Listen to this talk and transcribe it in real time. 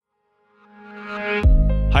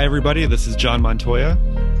Hi, everybody. This is John Montoya.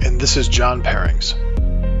 And this is John Pairings.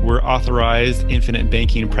 We're authorized infinite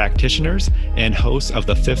banking practitioners and hosts of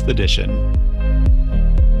the 5th edition.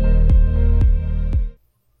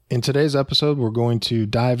 In today's episode, we're going to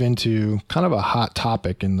dive into kind of a hot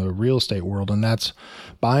topic in the real estate world, and that's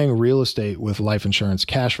buying real estate with life insurance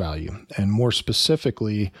cash value. And more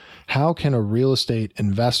specifically, how can a real estate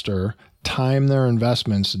investor time their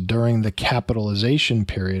investments during the capitalization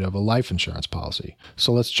period of a life insurance policy?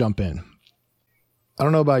 So let's jump in. I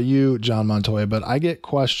don't know about you, John Montoya, but I get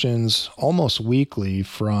questions almost weekly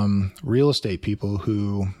from real estate people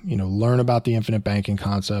who, learn about the infinite banking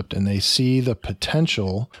concept and they see the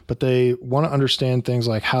potential, but they want to understand things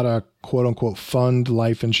like how to quote unquote fund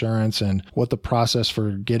life insurance and what the process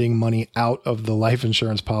for getting money out of the life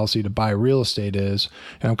insurance policy to buy real estate is.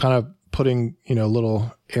 And I'm kind of putting,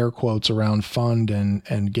 little air quotes around fund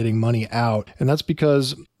and getting money out. And that's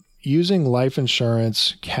because using life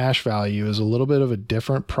insurance cash value is a little bit of a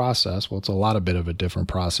different process. Well, it's a lot of bit of a different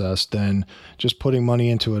process than just putting money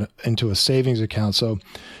into a savings account. So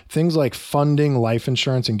things like funding life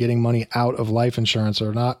insurance and getting money out of life insurance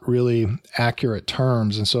are not really accurate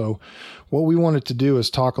terms. And so what we wanted to do is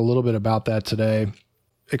talk a little bit about that today.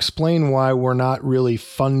 Explain why we're not really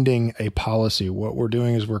funding a policy. What we're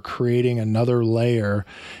doing is we're creating another layer,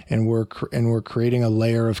 and we're creating a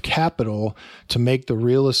layer of capital to make the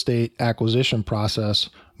real estate acquisition process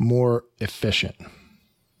more efficient.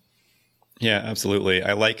 Yeah, absolutely.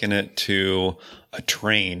 I liken it to a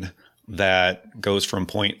train that goes from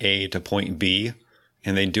point A to point B,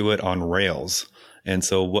 and they do it on rails. And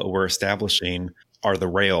so what we're establishing are the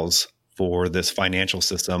rails for this financial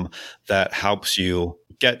system that helps you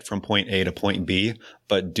get from point A to point B,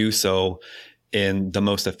 but do so in the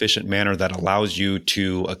most efficient manner that allows you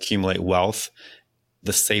to accumulate wealth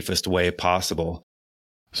the safest way possible.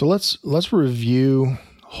 So let's review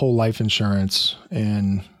whole life insurance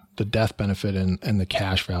and the death benefit and the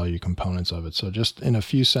cash value components of it. So just in a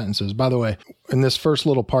few sentences, by the way, in this first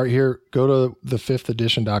little part here, go to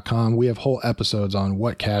the5thedition.com. We have whole episodes on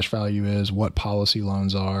what cash value is, what policy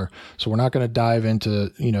loans are. So we're not going to dive into,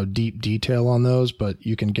 deep detail on those, but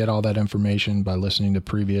you can get all that information by listening to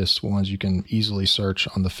previous ones. You can easily search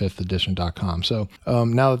on the5thedition.com. So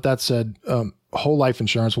now that that's said, whole life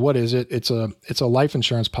insurance, what is it? It's a life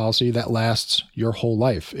insurance policy that lasts your whole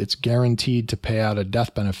life. It's guaranteed to pay out a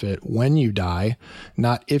death benefit when you die,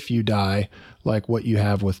 not if you die, like what you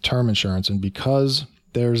have with term insurance. And because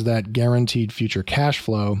there's that guaranteed future cash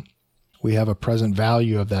flow, we have a present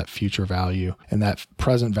value of that future value, and that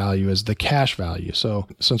present value is the cash value. So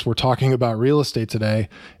since we're talking about real estate today,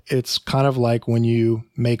 it's kind of like when you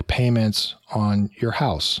make payments on your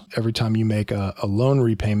house. Every time you make a loan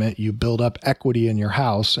repayment, you build up equity in your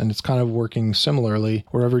house, and it's kind of working similarly,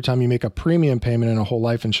 where every time you make a premium payment in a whole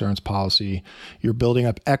life insurance policy, you're building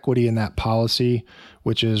up equity in that policy,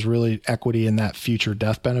 which is really equity in that future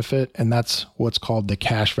death benefit. And that's what's called the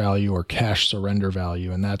cash value or cash surrender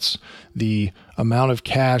value. And that's the amount of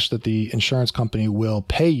cash that the insurance company will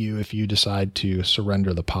pay you if you decide to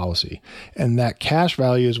surrender the policy. And that cash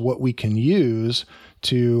value is what we can use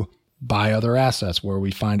to buy other assets, where we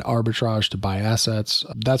find arbitrage to buy assets.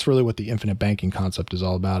 That's really what the infinite banking concept is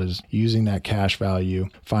all about, is using that cash value,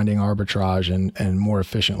 finding arbitrage, and more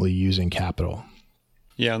efficiently using capital.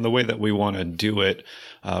 Yeah, and the way that we want to do it,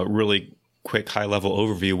 really quick high-level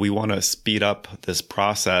overview, we want to speed up this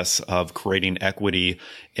process of creating equity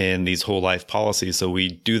in these whole life policies. So we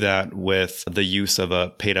do that with the use of a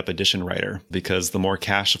paid-up addition rider, because the more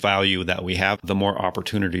cash value that we have, the more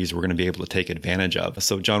opportunities we're going to be able to take advantage of.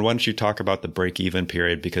 So John, why don't you talk about the break-even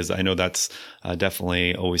period? Because I know that's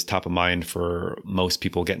definitely always top of mind for most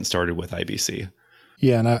people getting started with IBC.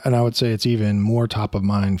 Yeah, and I would say it's even more top of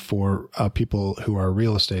mind for people who are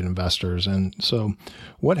real estate investors. And so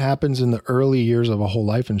what happens in the early years of a whole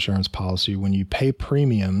life insurance policy when you pay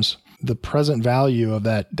premiums, the present value of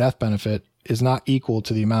that death benefit is not equal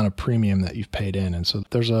to the amount of premium that you've paid in. And so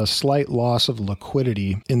there's a slight loss of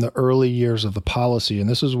liquidity in the early years of the policy. And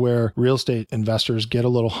this is where real estate investors get a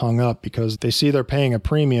little hung up, because they see they're paying a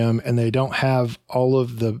premium and they don't have all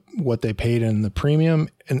of what they paid in the premium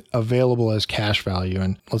available as cash value.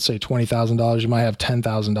 And let's say $20,000, you might have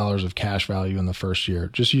 $10,000 of cash value in the first year.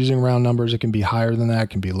 Just using round numbers, it can be higher than that, it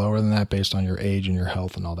can be lower than that based on your age and your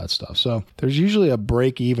health and all that stuff. So there's usually a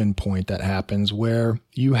break-even point that happens where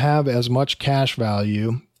you have as much cash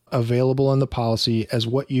value available in the policy as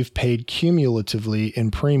what you've paid cumulatively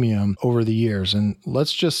in premium over the years. And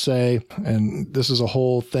let's just say, and this is a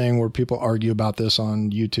whole thing where people argue about this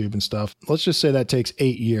on YouTube and stuff, let's just say that takes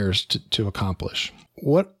 8 years to accomplish.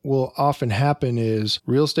 what will often happen is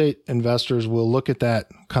real estate investors will look at that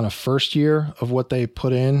kind of first year of what they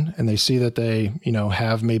put in, and they see that they,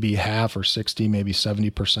 have maybe half or 60, maybe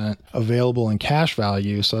 70% available in cash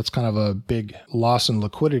value. So that's kind of a big loss in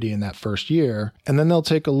liquidity in that first year. And then they'll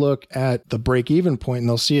take a look at the break-even point, and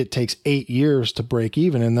they'll see it takes 8 years to break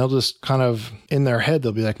even. And they'll just kind of, in their head,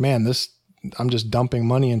 they'll be like, man, I'm just dumping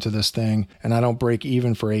money into this thing and I don't break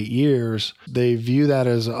even for 8 years. They view that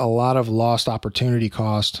as a lot of lost opportunity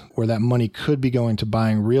cost, where that money could be going to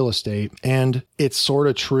buying real estate. And it's sort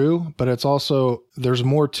of true, but it's also, there's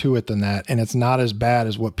more to it than that. And it's not as bad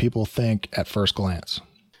as what people think at first glance.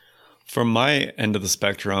 From my end of the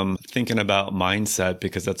spectrum, thinking about mindset,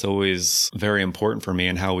 because that's always very important for me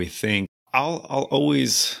and how we think, I'll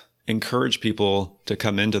always encourage people to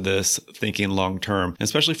come into this thinking long term,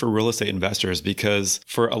 especially for real estate investors, because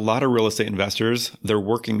for a lot of real estate investors, they're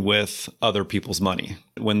working with other people's money.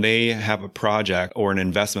 When they have a project or an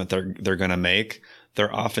investment they're going to make,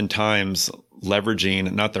 they're oftentimes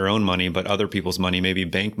leveraging not their own money, but other people's money, maybe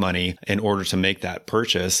bank money, in order to make that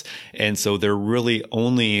purchase. And so they're really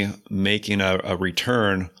only making a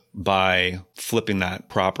return by flipping that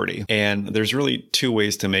property. And there's really two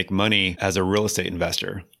ways to make money as a real estate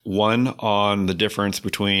investor. One, on the difference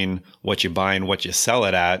between what you buy and what you sell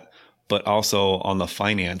it at, but also on the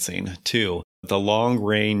financing too. The long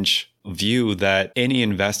range view that any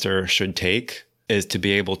investor should take is to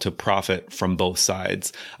be able to profit from both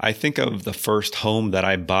sides. I think of the first home that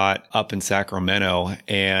I bought up in Sacramento,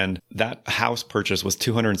 and that house purchase was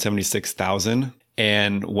 $276,000.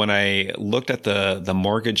 And when I looked at the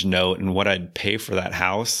mortgage note and what I'd pay for that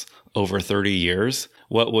house over 30 years,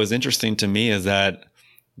 what was interesting to me is that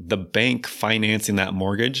the bank financing that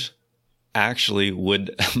mortgage actually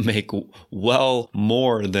would make well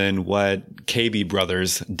more than what KB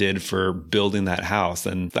Brothers did for building that house.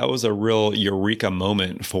 And that was a real eureka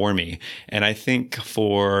moment for me. And I think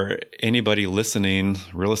for anybody listening,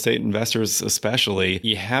 real estate investors especially,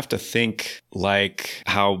 you have to think like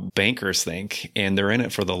how bankers think, and they're in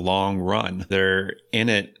it for the long run. They're in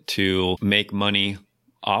it to make money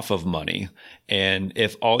off of money. And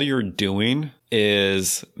if all you're doing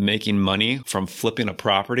is making money from flipping a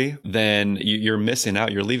property, then you're missing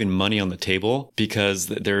out. You're leaving money on the table, because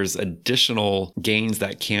there's additional gains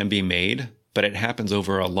that can be made, but it happens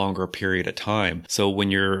over a longer period of time. So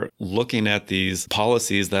when you're looking at these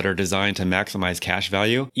policies that are designed to maximize cash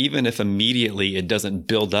value, even if immediately it doesn't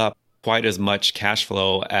build up quite as much cash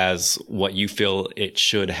flow as what you feel it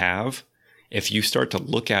should have, if you start to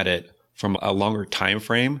look at it from a longer time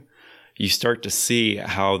frame, you start to see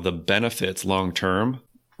how the benefits long term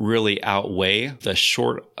really outweigh the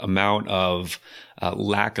short amount of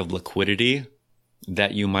lack of liquidity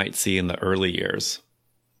that you might see in the early years.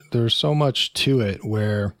 There's so much to it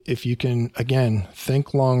where if you can, again,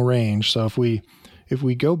 think long range. So if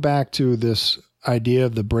we go back to this idea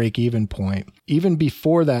of the break-even point, even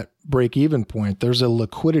before that break-even point, there's a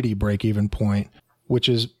liquidity break-even point, which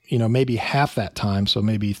is, maybe half that time. So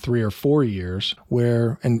maybe 3 or 4 years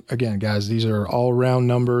where, and again, guys, these are all round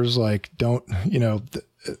numbers. Like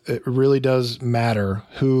it really does matter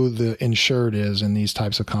who the insured is in these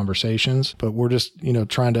types of conversations, but we're just,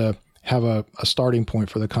 trying to have a starting point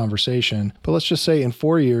for the conversation. But let's just say in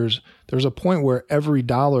 4 years, there's a point where every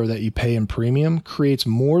dollar that you pay in premium creates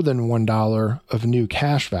more than $1 of new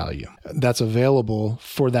cash value that's available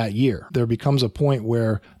for that year. There becomes a point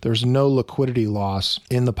where there's no liquidity loss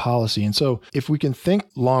in the policy. And so if we can think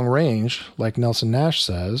long range, like Nelson Nash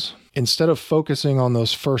says, instead of focusing on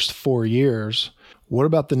those first 4 years, what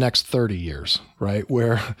about the next 30 years, right?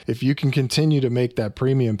 Where if you can continue to make that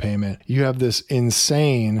premium payment, you have this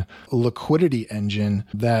insane liquidity engine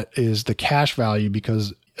that is the cash value,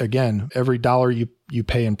 because again, every dollar you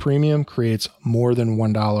pay in premium creates more than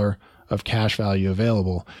 $1 of cash value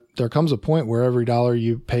available. There comes a point where every dollar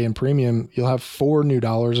you pay in premium, you'll have $4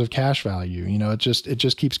 new of cash value. It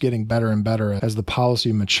just keeps getting better and better as the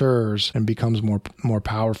policy matures and becomes more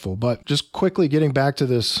powerful. But just quickly getting back to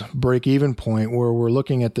this break-even point where we're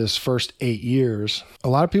looking at this first 8 years, a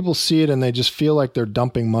lot of people see it and they just feel like they're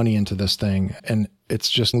dumping money into this thing and it's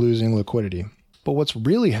just losing liquidity. But what's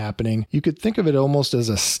really happening, you could think of it almost as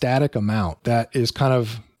a static amount that is kind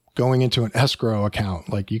of going into an escrow account.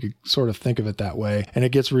 Like you could sort of think of it that way. And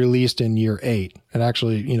it gets released in year 8. It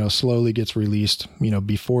actually, slowly gets released,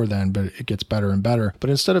 before then, but it gets better and better. But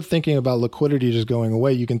instead of thinking about liquidity just going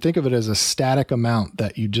away, you can think of it as a static amount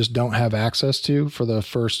that you just don't have access to for the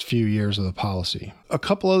first few years of the policy. A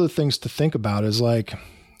couple other things to think about is like,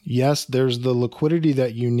 yes, there's the liquidity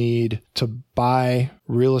that you need to buy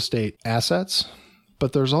real estate assets,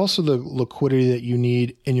 but there's also the liquidity that you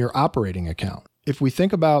need in your operating account. if we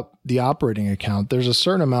think about the operating account, there's a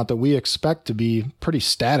certain amount that we expect to be pretty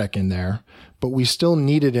static in there, but we still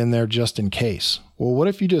need it in there just in case. Well, what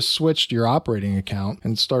if you just switched your operating account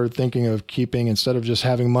and started thinking of keeping, instead of just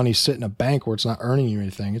having money sit in a bank where it's not earning you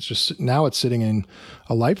anything, it's just now it's sitting in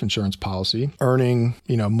a life insurance policy, earning,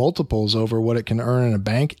 multiples over what it can earn in a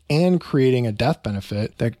bank and creating a death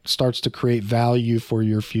benefit that starts to create value for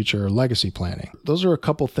your future legacy planning. Those are a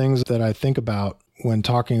couple things that I think about when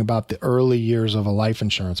talking about the early years of a life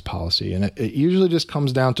insurance policy. And it usually just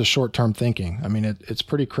comes down to short-term thinking. I mean, it's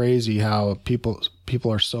pretty crazy how people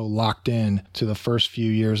are so locked in to the first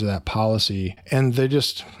few years of that policy. And you're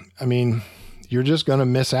just going to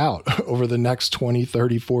miss out over the next 20,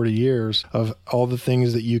 30, 40 years of all the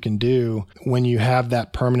things that you can do when you have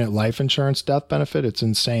that permanent life insurance death benefit. It's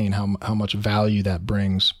insane how much value that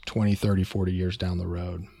brings 20, 30, 40 years down the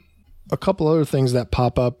road. A couple other things that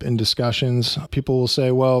pop up in discussions. People will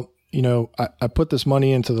say, well, I put this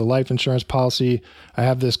money into the life insurance policy. I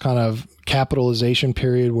have this kind of capitalization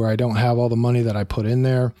period where I don't have all the money that I put in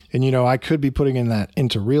there. And, I could be putting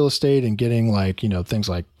into real estate and getting things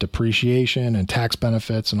like depreciation and tax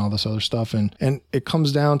benefits and all this other stuff. And it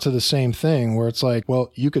comes down to the same thing where it's like,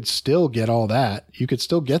 well, you could still get all that. You could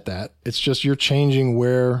still get that. It's just you're changing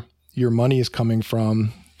where your money is coming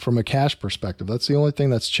from a cash perspective. That's the only thing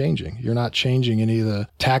that's changing. You're not changing any of the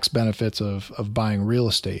tax benefits of buying real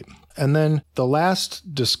estate. And then the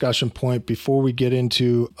last discussion point before we get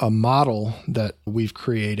into a model that we've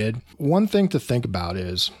created, one thing to think about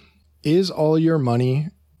is all your money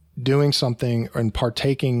doing something and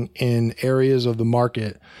partaking in areas of the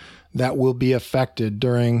market that will be affected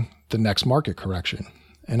during the next market correction?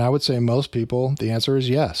 And I would say most people, the answer is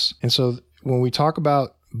yes. And so when we talk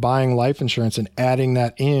about buying life insurance and adding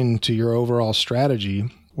that into your overall strategy,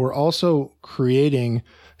 we're also creating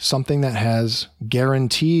something that has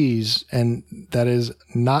guarantees and that is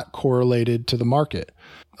not correlated to the market.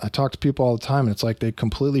 I talk to people all the time and it's like they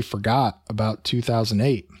completely forgot about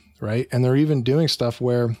 2008, right? And they're even doing stuff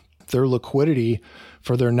where their liquidity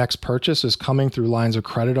for their next purchase is coming through lines of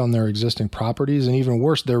credit on their existing properties. And even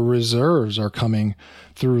worse, their reserves are coming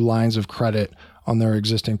through lines of credit on their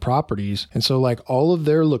existing properties. And so all of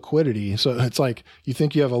their liquidity, so it's like you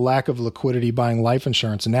think you have a lack of liquidity buying life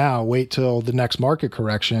insurance now, wait till the next market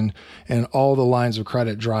correction and all the lines of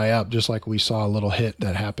credit dry up, just like we saw a little hit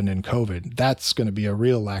that happened in COVID. That's going to be a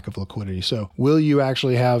real lack of liquidity. So will you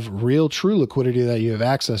actually have real true liquidity that you have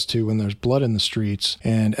access to when there's blood in the streets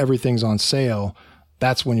and everything's on sale?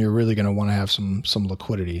 That's when you're really going to want to have some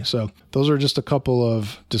liquidity. So those are just a couple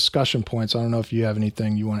of discussion points. I don't know if you have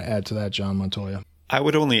anything you want to add to that, John Montoya. I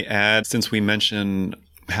would only add, since we mentioned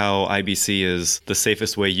how IBC is the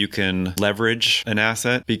safest way you can leverage an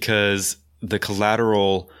asset, because the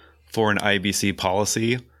collateral for an IBC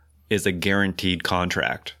policy is a guaranteed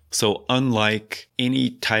contract. So unlike any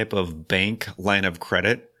type of bank line of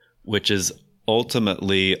credit, which is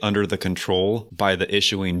ultimately under the control by the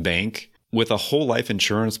issuing bank, with a whole life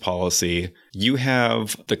insurance policy, you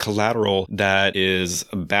have the collateral that is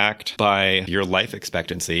backed by your life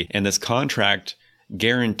expectancy. And this contract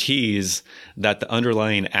guarantees that the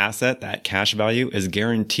underlying asset, that cash value, is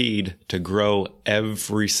guaranteed to grow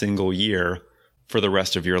every single year for the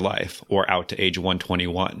rest of your life or out to age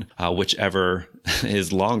 121, whichever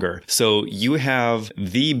is longer. So you have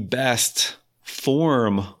the best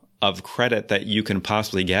form of credit that you can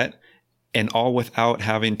possibly get, and all without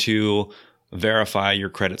having to verify your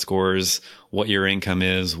credit scores, what your income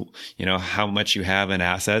is, how much you have in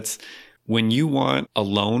assets. When you want a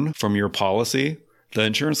loan from your policy, the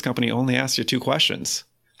insurance company only asks you two questions.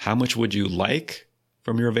 How much would you like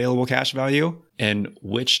from your available cash value? And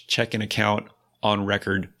which checking account on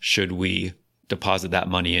record should we deposit that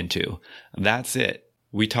money into? That's it.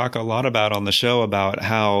 We talk a lot about on the show about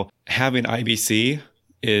how having IBC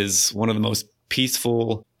is one of the most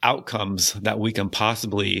peaceful outcomes that we can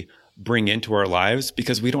possibly bring into our lives,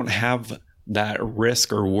 because we don't have that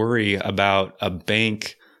risk or worry about a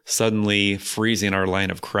bank suddenly freezing our line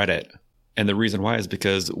of credit. And the reason why is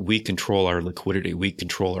because we control our liquidity, we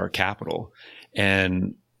control our capital.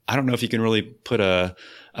 And I don't know if you can really put a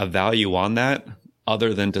value on that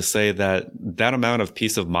other than to say that that amount of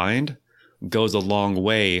peace of mind goes a long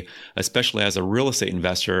way, especially as a real estate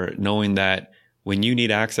investor, knowing that when you need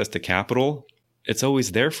access to capital, it's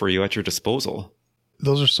always there for you at your disposal.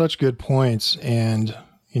 Those are such good points. And,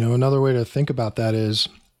 another way to think about that is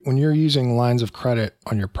when you're using lines of credit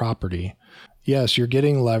on your property, yes, you're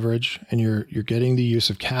getting leverage and you're getting the use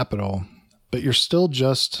of capital, but you're still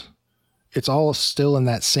it's all still in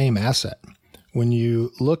that same asset. When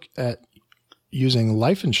you look at using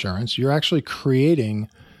life insurance, you're actually creating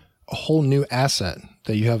a whole new asset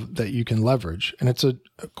that you have that you can leverage. And it's a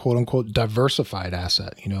quote unquote diversified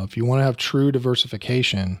asset. If you want to have true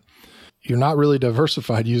diversification, you're not really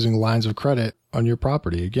diversified using lines of credit on your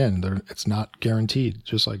property. Again, it's not guaranteed,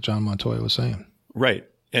 just like John Montoya was saying. Right.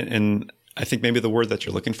 And I think maybe the word that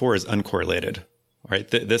you're looking for is uncorrelated, right?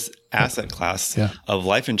 This asset class of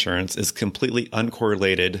life insurance is completely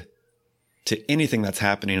uncorrelated to anything that's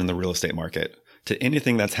happening in the real estate market, to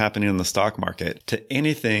anything that's happening in the stock market, to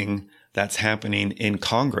anything that's happening in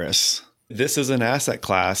Congress. This is an asset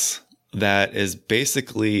class that is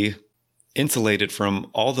basically insulated from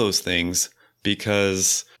all those things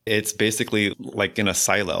because it's basically like in a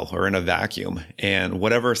silo or in a vacuum, and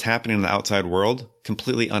whatever is happening in the outside world,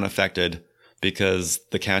 completely unaffected because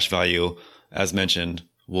the cash value, as mentioned,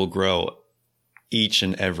 will grow each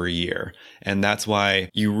and every year. And that's why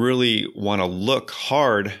you really want to look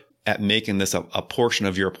hard at making this a portion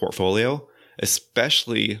of your portfolio,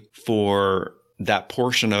 especially for that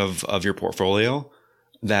portion of your portfolio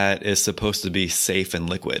that is supposed to be safe and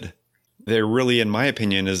liquid. There really, in my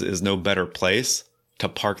opinion, is no better place to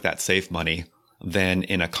park that safe money than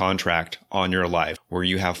in a contract on your life where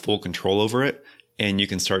you have full control over it and you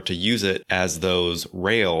can start to use it as those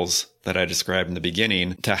rails that I described in the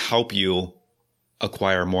beginning to help you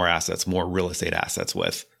acquire more assets, more real estate assets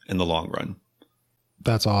with in the long run.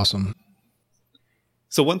 That's awesome.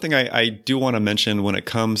 So one thing I do want to mention when it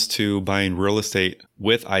comes to buying real estate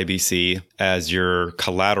with IBC as your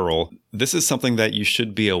collateral, this is something that you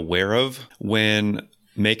should be aware of when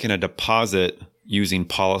making a deposit using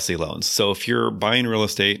policy loans. So if you're buying real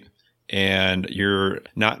estate and you're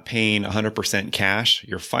not paying 100% cash,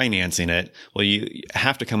 you're financing it, well, you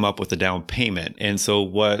have to come up with a down payment. And so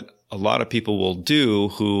what a lot of people will do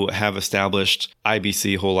who have established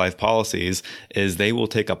IBC whole life policies is they will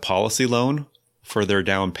take a policy loan for their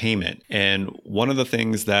down payment. And one of the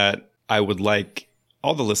things that I would like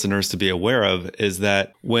all the listeners to be aware of is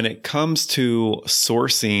that when it comes to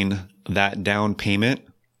sourcing that down payment,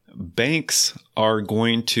 banks are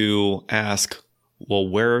going to ask, well,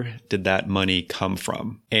 where did that money come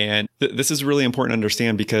from? And this is really important to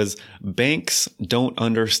understand because banks don't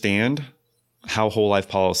understand how whole life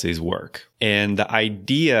policies work. And the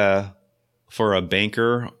idea for a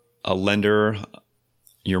banker, a lender,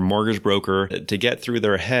 your mortgage broker to get through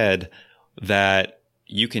their head that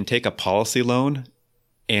you can take a policy loan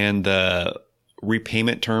and the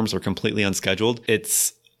repayment terms are completely unscheduled,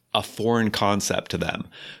 it's a foreign concept to them.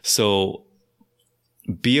 So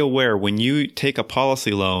be aware when you take a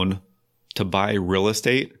policy loan to buy real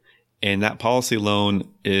estate and that policy loan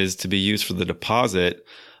is to be used for the deposit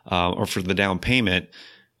or for the down payment,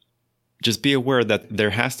 just be aware that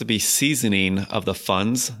there has to be seasoning of the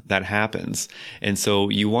funds that happens. And so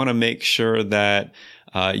you want to make sure that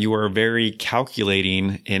you are very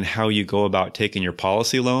calculating in how you go about taking your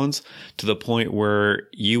policy loans to the point where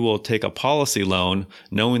you will take a policy loan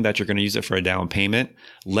knowing that you're going to use it for a down payment.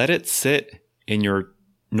 Let it sit in your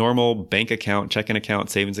normal bank account, checking account,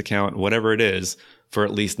 savings account, whatever it is, for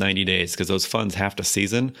at least 90 days because those funds have to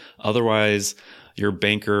season. Otherwise, your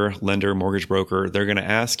banker, lender, mortgage broker, they're going to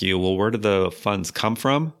ask you, well, where did the funds come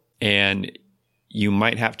from? And you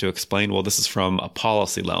might have to explain, well, this is from a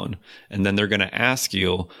policy loan. And then they're going to ask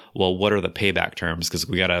you, well, what are the payback terms? Because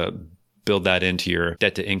we got to build that into your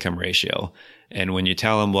debt to income ratio. And when you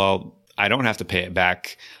tell them, well, I don't have to pay it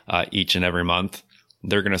back each and every month,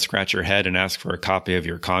 they're going to scratch your head and ask for a copy of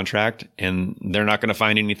your contract. And they're not going to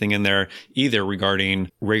find anything in there either regarding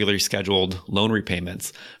regularly scheduled loan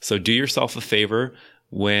repayments. So do yourself a favor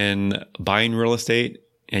when buying real estate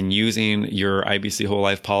and using your IBC whole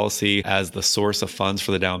life policy as the source of funds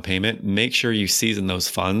for the down payment, make sure you season those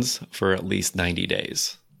funds for at least 90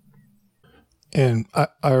 days. And I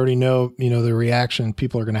already know, the reaction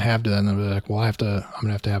people are going to have to that. And they'll be like, well, I'm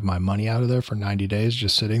going to have my money out of there for 90 days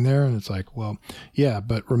just sitting there. And it's like, well, yeah,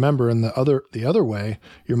 but remember in the other way,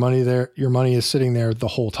 your money is sitting there the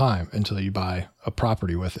whole time until you buy a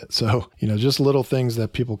property with it. So, just little things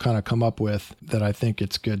that people kind of come up with that I think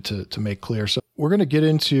it's good to make clear. So we're going to get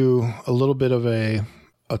into a little bit of a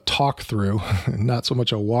talk through, not so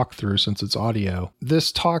much a walkthrough since it's audio.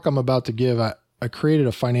 This talk I'm about to give, I created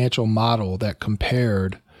a financial model that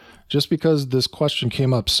compared, just because this question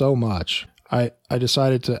came up so much, I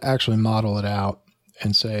decided to actually model it out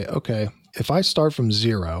and say, okay, if I start from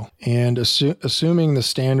zero and assuming the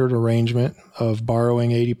standard arrangement of borrowing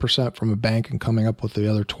 80% from a bank and coming up with the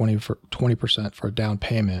other 20% for a down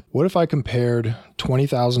payment, what if I compared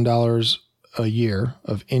 $20,000 a year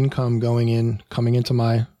of income coming into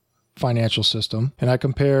my financial system, and I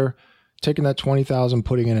compare taking that $20,000,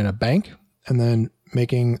 putting it in a bank, and then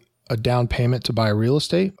making a down payment to buy real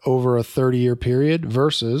estate over a 30-year period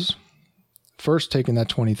versus first taking that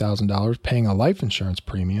 $20,000, paying a life insurance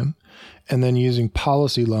premium, and then using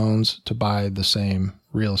policy loans to buy the same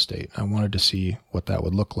real estate. I wanted to see what that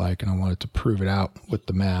would look like, and I wanted to prove it out with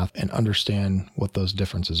the math and understand what those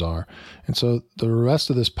differences are. And so the rest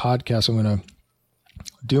of this podcast, I'm going to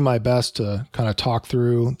do my best to kind of talk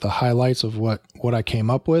through the highlights of what I came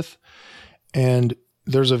up with. And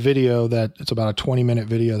there's a video that it's about a 20-minute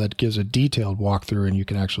video that gives a detailed walkthrough, and you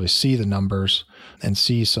can actually see the numbers and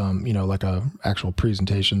see some, like a actual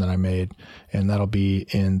presentation that I made, and that'll be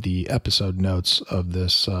in the episode notes of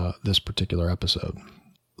this particular episode.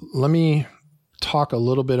 Let me talk a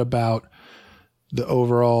little bit about the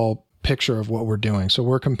overall picture of what we're doing. So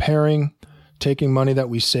we're comparing taking money that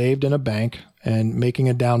we saved in a bank and making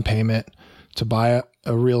a down payment to buy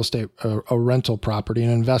a real estate, a rental property, an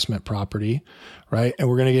investment property, right? And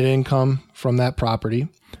we're going to get income from that property,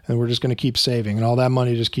 and we're just going to keep saving. And all that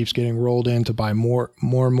money just keeps getting rolled in to buy more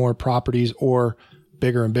and more properties or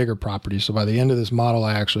bigger and bigger properties. So by the end of this model,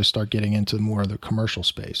 I actually start getting into more of the commercial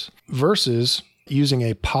space versus using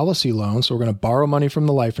a policy loan. So we're going to borrow money from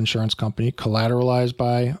the life insurance company, collateralized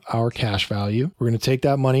by our cash value. We're going to take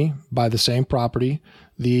that money, buy the same property.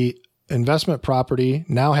 The investment property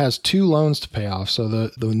now has two loans to pay off. So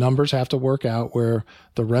the numbers have to work out where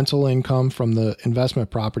the rental income from the investment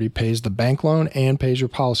property pays the bank loan and pays your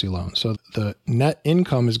policy loan. So the net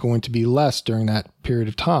income is going to be less during that period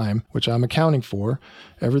of time, which I'm accounting for.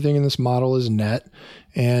 Everything in this model is net.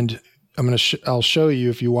 And I'll show you,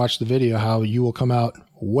 if you watch the video, how you will come out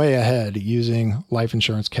way ahead using life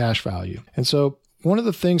insurance cash value. And so one of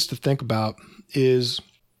the things to think about is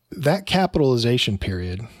that capitalization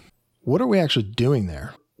period. What are we actually doing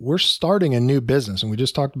there? We're starting a new business, and we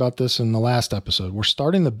just talked about this in the last episode. We're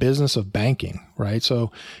starting the business of banking, right?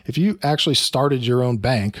 So if you actually started your own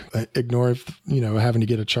bank, ignore having to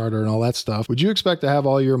get a charter and all that stuff, would you expect to have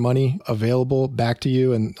all your money available back to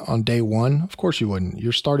you and on day one? Of course you wouldn't.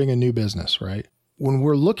 You're starting a new business, right? When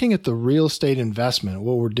we're looking at the real estate investment,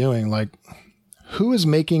 what we're doing, who is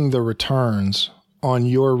making the returns on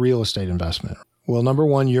your real estate investment? Well, number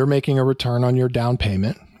one, you're making a return on your down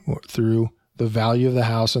payment through the value of the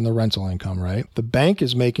house and the rental income, right? The bank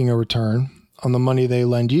is making a return on the money they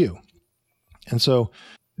lend you. And so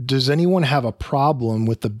does anyone have a problem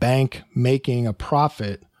with the bank making a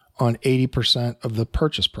profit on 80% of the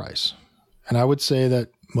purchase price? And I would say that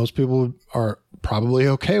most people are probably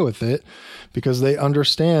okay with it because they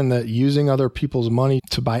understand that using other people's money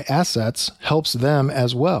to buy assets helps them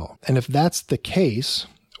as well. And if that's the case,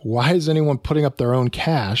 why is anyone putting up their own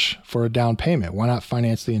cash for a down payment? Why not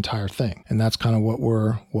finance the entire thing? And that's kind of what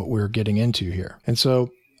we're getting into here. And so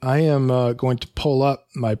I am going to pull up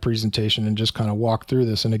my presentation and just kind of walk through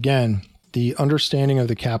this. And again, the understanding of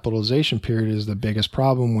the capitalization period is the biggest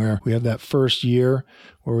problem, where we have that first year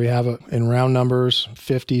where we have, in round numbers,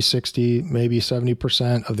 50, 60, maybe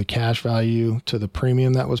 70% of the cash value to the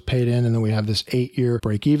premium that was paid in. And then we have this 8-year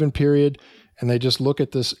break-even period. And they just look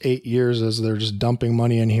at this 8 years as they're just dumping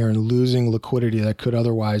money in here and losing liquidity that could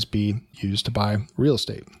otherwise be used to buy real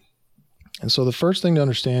estate. And so the first thing to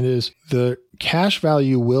understand is the cash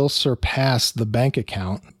value will surpass the bank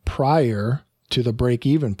account prior to the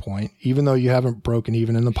break-even point, even though you haven't broken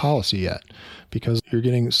even in the policy yet, because you're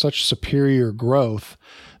getting such superior growth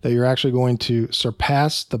that you're actually going to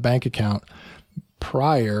surpass the bank account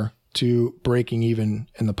prior to breaking even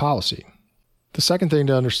in the policy. The second thing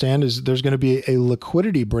to understand is there's going to be a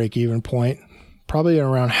liquidity break-even point probably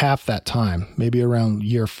around half that time, maybe around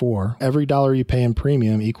year 4. Every dollar you pay in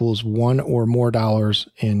premium equals $1 or more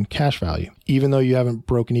in cash value, even though you haven't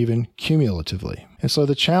broken even cumulatively. And so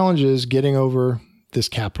the challenge is getting over this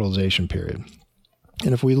capitalization period.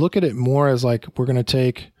 And if we look at it more as we're going to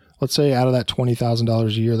take, let's say out of that $20,000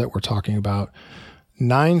 a year that we're talking about,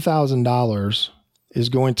 $9,000 is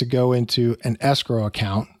going to go into an escrow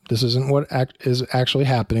account. This isn't what is actually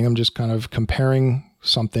happening. I'm just kind of comparing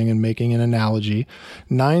something and making an analogy.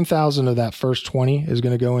 9,000 of that first 20 is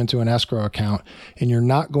going to go into an escrow account, and you're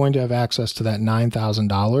not going to have access to that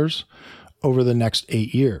 $9,000 over the next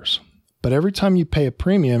 8 years. But every time you pay a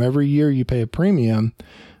premium, every year you pay a premium,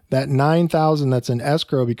 that 9,000 that's in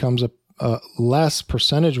escrow becomes a less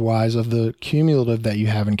percentage-wise of the cumulative that you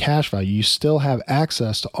have in cash value. You still have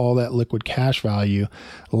access to all that liquid cash value,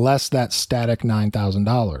 less that static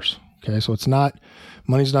 $9,000. Okay, so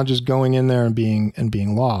money's not just going in there and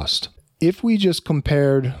being lost. If we just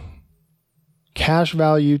compared cash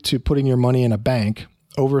value to putting your money in a bank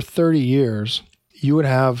over 30 years, you would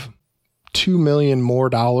have $2 million more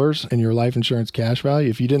in your life insurance cash value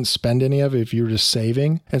if you didn't spend any of it, if you were just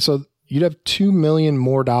saving. And so you'd have $2 million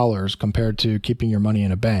more compared to keeping your money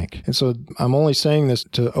in a bank. And so I'm only saying this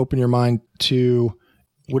to open your mind to,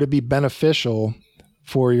 would it be beneficial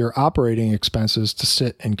for your operating expenses to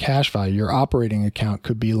sit in cash value? Your operating account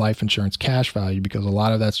could be life insurance cash value because a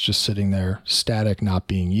lot of that's just sitting there static, not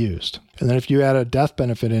being used. And then if you add a death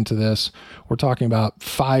benefit into this, we're talking about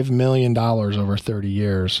 $5 million over 30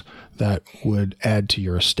 years that would add to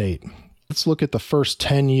your estate. Let's look at the first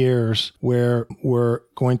 10 years where we're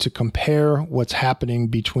going to compare what's happening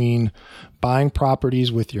between buying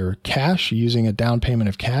properties with your cash, using a down payment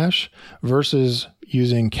of cash, versus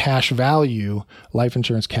using cash value, life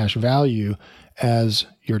insurance cash value, as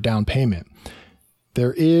your down payment.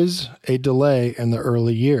 There is a delay in the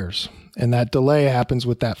early years, and that delay happens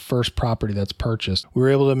with that first property that's purchased. We were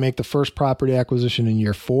able to make the first property acquisition in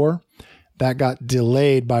year 4. That got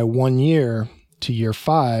delayed by 1 year to year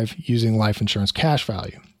 5 using life insurance cash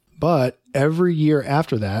value. But every year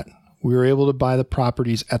after that, we were able to buy the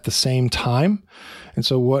properties at the same time. And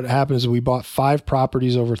so what happened is we bought 5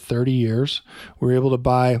 properties over 30 years. We were able to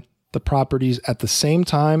buy the properties at the same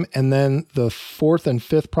time. And then the 4th and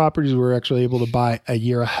 5th properties we were actually able to buy a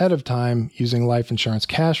year ahead of time using life insurance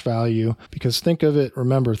cash value. Because think of it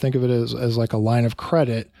as like a line of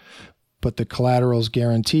credit, but the collateral is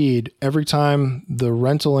guaranteed. Every time the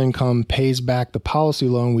rental income pays back the policy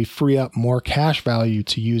loan, we free up more cash value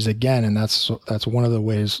to use again. And that's one of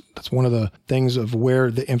the things of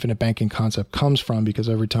where the infinite banking concept comes from, because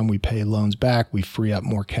every time we pay loans back, we free up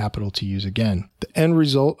more capital to use again. The end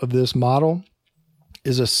result of this model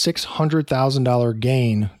is a $600,000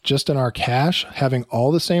 gain just in our cash, having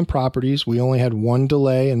all the same properties. We only had one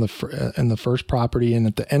delay in the first property, and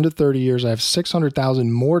at the end of 30 years, I have $600,000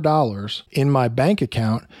 more in my bank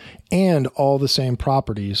account and all the same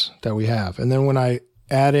properties that we have. And then when I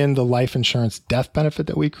add in the life insurance death benefit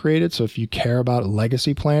that we created, so if you care about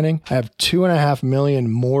legacy planning, I have $2.5 million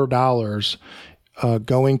more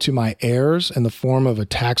going to my heirs in the form of a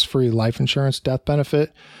tax-free life insurance death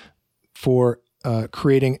benefit for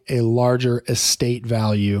creating a larger estate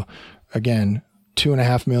value. Again,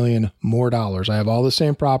 $2.5 million more. I have all the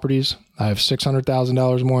same properties. I have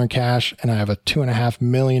 $600,000 more in cash, and I have a $2.5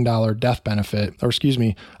 million death benefit. Or excuse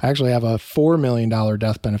me, I actually have a $4 million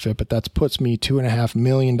death benefit, but that puts me $2.5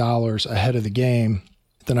 million ahead of the game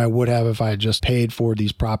than I would have if I had just paid for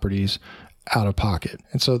these properties out of pocket.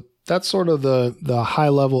 And so that's sort of the high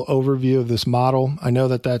level overview of this model. I know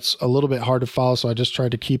that that's a little bit hard to follow, so I just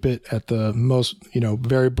tried to keep it at the most,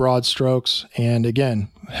 very broad strokes. And again,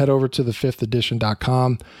 head over to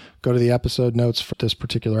thefifthedition.com, go to the episode notes for this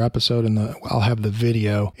particular episode, and I'll have the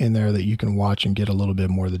video in there that you can watch and get a little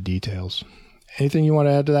bit more of the details. Anything you want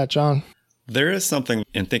to add to that, John? There is something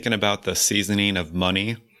in thinking about the seasoning of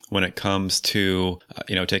money when it comes to,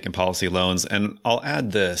 taking policy loans. And I'll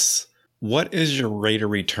add this. What is your rate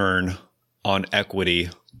of return on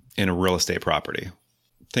equity in a real estate property?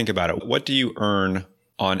 Think about it. What do you earn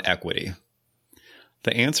on equity?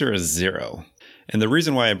 The answer is 0. And the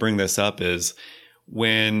reason why I bring this up is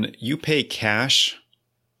when you pay cash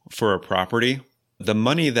for a property, the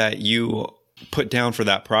money that you put down for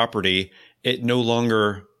that property, it no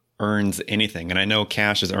longer earns anything. And I know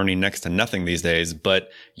cash is earning next to nothing these days,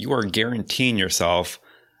 but you are guaranteeing yourself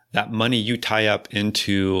that money you tie up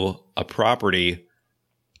into a property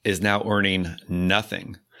is now earning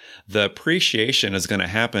nothing. The appreciation is going to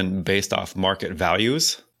happen based off market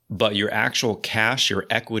values, but your actual cash, your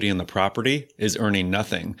equity in the property is earning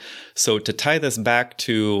nothing. So to tie this back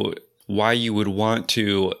to why you would want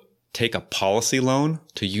to take a policy loan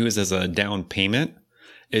to use as a down payment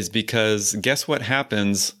is because guess what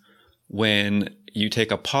happens when you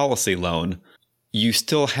take a policy loan? You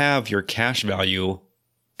still have your cash value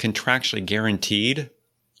contractually guaranteed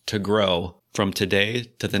to grow from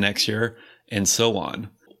today to the next year and so on.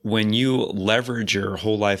 When you leverage your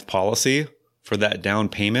whole life policy for that down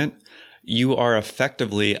payment, you are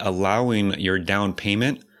effectively allowing your down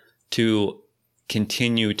payment to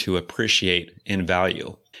continue to appreciate in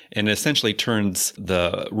value. And it essentially turns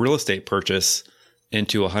the real estate purchase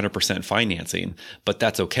into 100% financing. But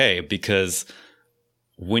that's okay, because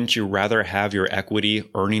wouldn't you rather have your equity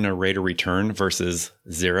earning a rate of return versus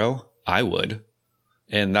 0? I would.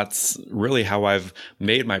 And that's really how I've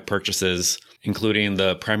made my purchases, including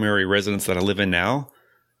the primary residence that I live in now.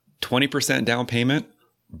 20% down payment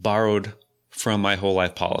borrowed from my whole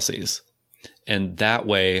life policies. And that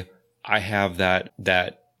way I have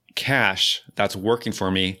that cash that's working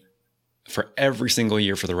for me for every single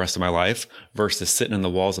year for the rest of my life versus sitting in the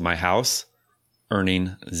walls of my house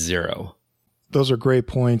earning 0. Those are great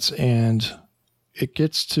points. And it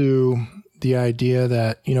gets to the idea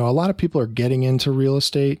that, a lot of people are getting into real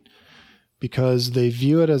estate because they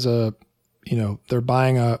view it as they're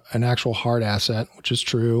buying an actual hard asset, which is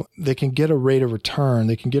true. They can get a rate of return.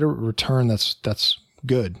 They can get a return that's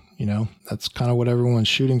good. That's kind of what everyone's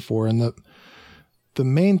shooting for. And the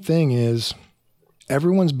main thing is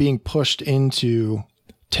everyone's being pushed into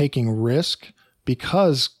taking risk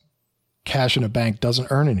because cash in a bank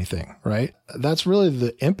doesn't earn anything, right? That's really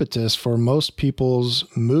the impetus for most people's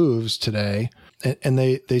moves today. And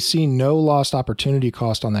they see no lost opportunity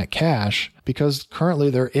cost on that cash because currently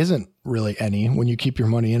there isn't really any when you keep your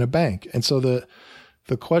money in a bank. And so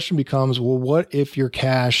the question becomes, well, what if your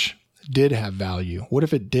cash did have value? What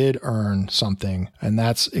if it did earn something? And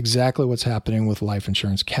that's exactly what's happening with life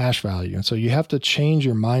insurance cash value. And so you have to change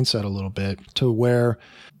your mindset a little bit to where,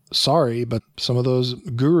 sorry, but some of those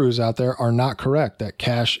gurus out there are not correct, that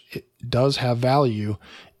cash does have value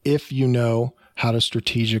if you know how to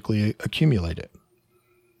strategically accumulate it.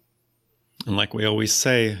 And like we always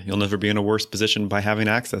say, you'll never be in a worse position by having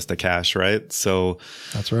access to cash, right? So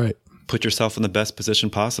that's right. Put yourself in the best position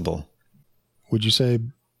possible. Would you say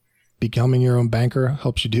becoming your own banker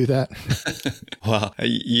helps you do that? Well,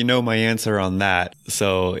 you know my answer on that.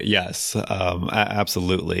 So yes,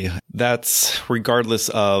 absolutely. That's regardless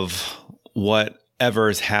of whatever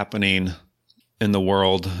is happening in the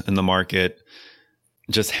world, in the market,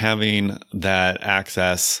 just having that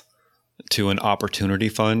access to an opportunity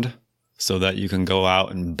fund so that you can go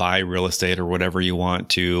out and buy real estate or whatever you want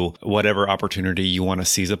to, whatever opportunity you want to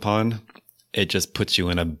seize upon. It just puts you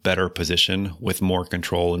in a better position with more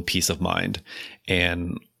control and peace of mind.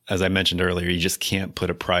 And as I mentioned earlier, you just can't put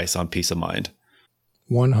a price on peace of mind.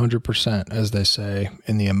 100%, as they say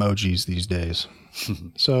in the emojis these days.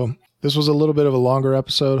 So this was a little bit of a longer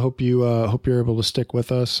episode. Hope you're able to stick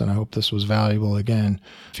with us, and I hope this was valuable. Again,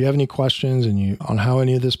 if you have any questions on how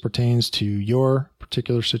any of this pertains to your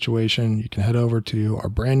particular situation, you can head over to our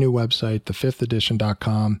brand new website,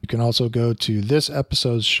 thefifthedition.com. You can also go to this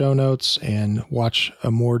episode's show notes and watch a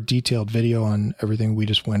more detailed video on everything we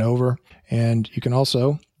just went over. And you can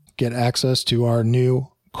also get access to our new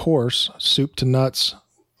course, Soup to Nuts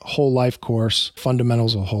Whole Life course,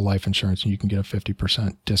 Fundamentals of Whole Life Insurance, and you can get a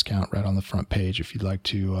 50% discount right on the front page if you'd like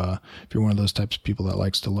to, if you're one of those types of people that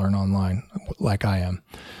likes to learn online like I am.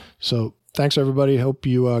 So thanks, everybody. Hope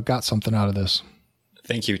you got something out of this.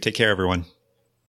 Thank you. Take care, everyone.